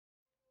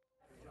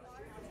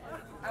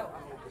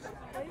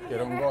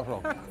¿Quieres un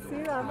gorro? Sí,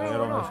 Me dame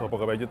dieron uno. eso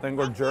porque yo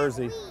tengo el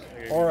jersey.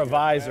 Or a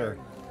visor.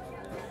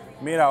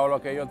 Mira, o lo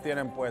que ellos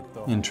tienen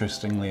puesto.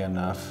 Interestingly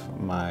enough,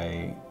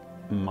 my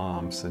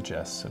mom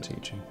suggests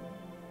teaching.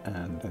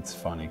 And it's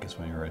funny because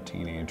when you're a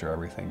teenager,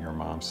 everything your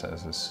mom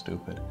says is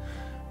stupid.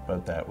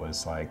 But that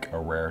was like a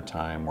rare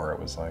time where it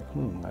was like,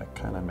 that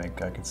kind of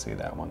I could see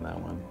that one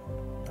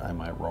I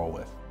might roll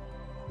with.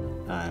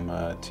 I'm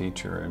a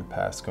teacher in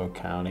Pasco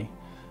County,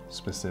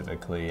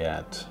 specifically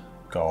at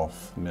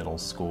Gulf Middle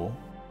School.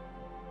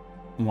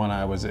 When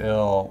I was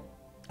ill,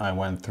 I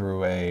went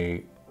through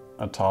a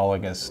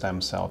autologous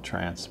stem cell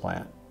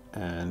transplant,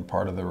 and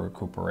part of the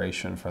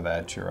recuperation for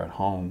that, you're at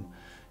home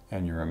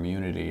and your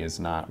immunity is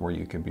not where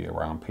you could be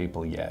around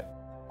people yet.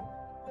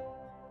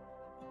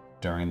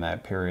 During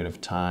that period of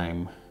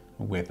time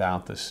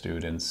without the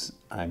students,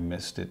 I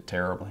missed it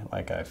terribly.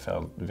 Like I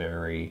felt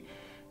very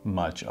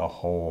much a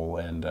hole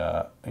and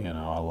you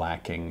know, a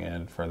lacking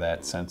and for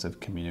that sense of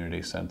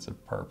community, sense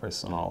of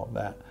purpose and all of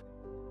that.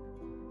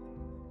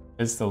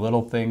 It's the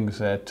little things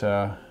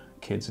that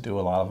kids do.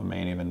 A lot of them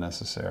ain't even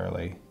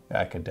necessarily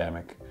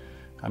academic.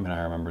 I mean,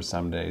 I remember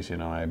some days, you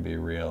know, I'd be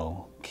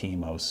real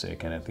chemo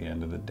sick, and at the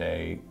end of the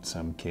day,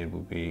 some kid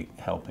would be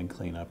helping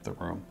clean up the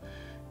room.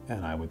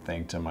 And I would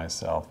think to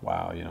myself,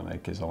 wow, you know,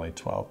 that kid's only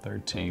 12,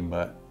 13,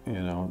 but, you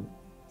know,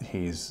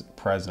 he's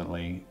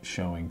presently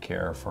showing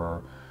care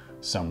for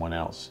someone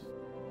else.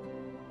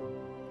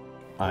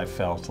 I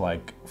felt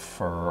like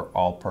for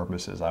all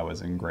purposes, I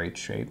was in great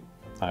shape.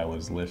 I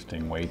was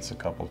lifting weights a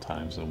couple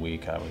times a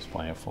week. I was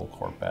playing full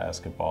court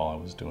basketball. I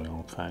was doing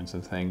all kinds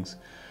of things.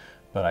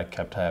 But I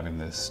kept having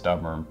this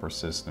stubborn,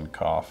 persistent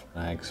cough.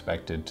 I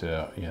expected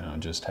to, you know,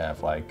 just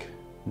have like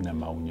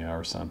pneumonia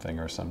or something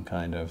or some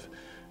kind of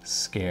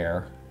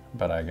scare.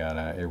 But I got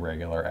an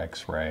irregular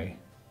x-ray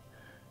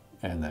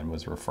and then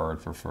was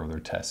referred for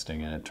further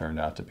testing, and it turned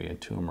out to be a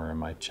tumor in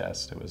my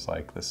chest. It was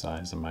like the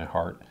size of my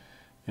heart,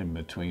 in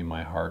between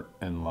my heart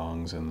and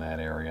lungs, in that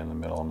area in the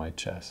middle of my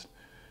chest.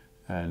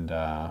 And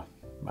I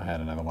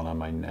had another one on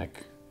my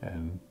neck,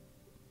 and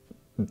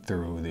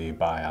through the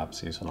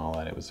biopsies and all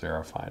that, it was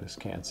verified as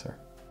cancer.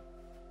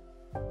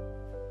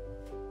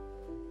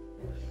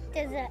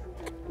 Dessert.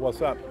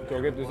 What's up?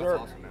 Go get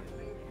dessert.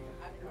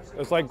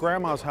 It's like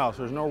grandma's house.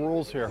 There's no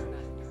rules here.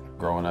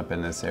 Growing up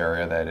in this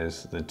area, that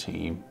is the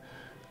team.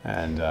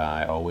 And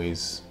I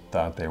always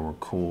thought they were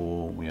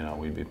cool. You know,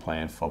 we'd be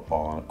playing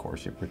football, and of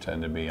course you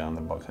pretend to be on the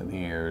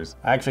Buccaneers.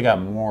 I actually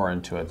got more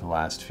into it the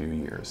last few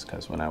years,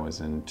 because when I was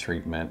in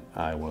treatment,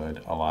 I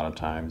would a lot of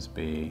times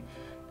be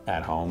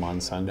at home on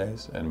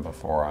Sundays, and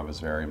before I was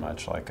very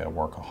much like a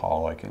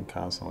workaholic and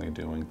constantly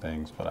doing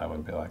things, but I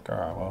would be like, all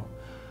right, well,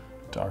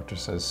 doctor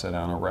says sit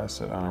down and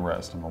rest, I'm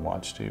gonna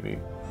watch TV.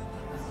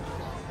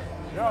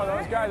 No,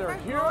 those guys are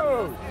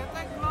huge.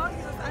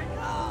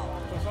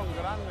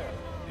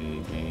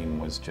 The game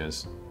was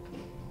just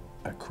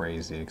a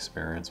crazy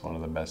experience, one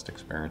of the best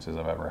experiences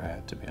I've ever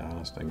had, to be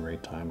honest. A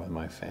great time with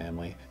my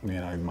family. You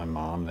know, my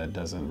mom, that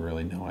doesn't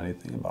really know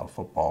anything about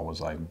football,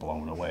 was like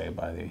blown away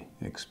by the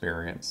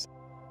experience.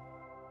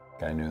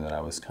 I knew that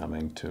I was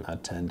coming to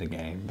attend a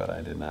game, but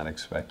I did not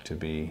expect to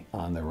be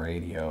on the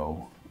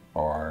radio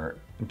or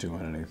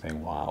doing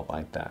anything wild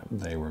like that.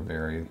 They were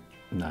very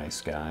nice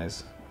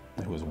guys.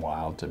 It was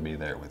wild to be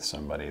there with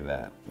somebody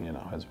that, you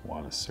know, has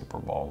won a Super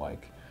Bowl.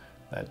 Like,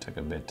 that took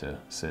a bit to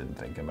sit and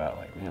think about,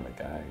 like, man, the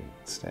guy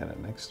standing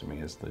next to me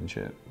has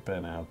legit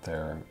been out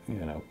there,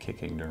 you know,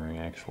 kicking during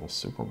actual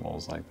Super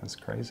Bowls. Like, that's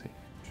crazy.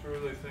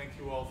 Truly thank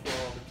you all for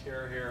all the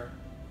care here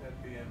at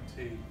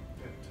BMT.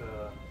 It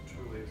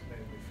truly has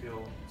made me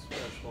feel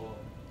special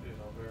and, you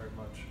know, very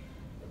much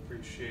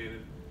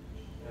appreciated.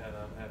 And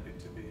I'm happy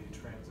to be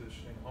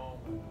transitioning home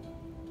and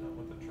done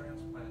with the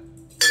transplant.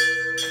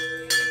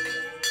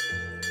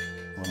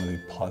 One of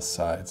the plus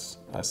sides,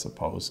 I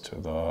suppose, to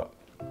the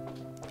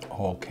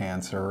whole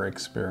cancer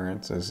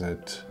experience is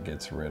it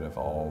gets rid of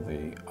all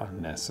the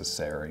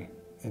unnecessary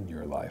in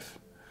your life.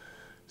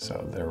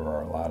 So there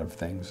were a lot of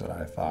things that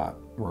I thought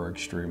were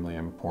extremely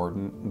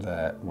important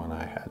that when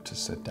I had to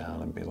sit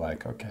down and be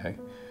like, okay,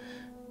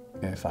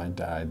 if I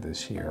died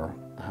this year,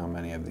 how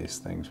many of these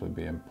things would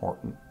be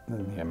important?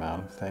 And the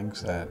amount of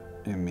things that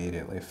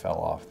immediately fell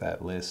off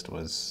that list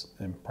was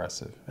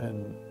impressive.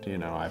 And, you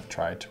know, I've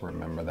tried to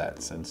remember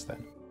that since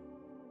then.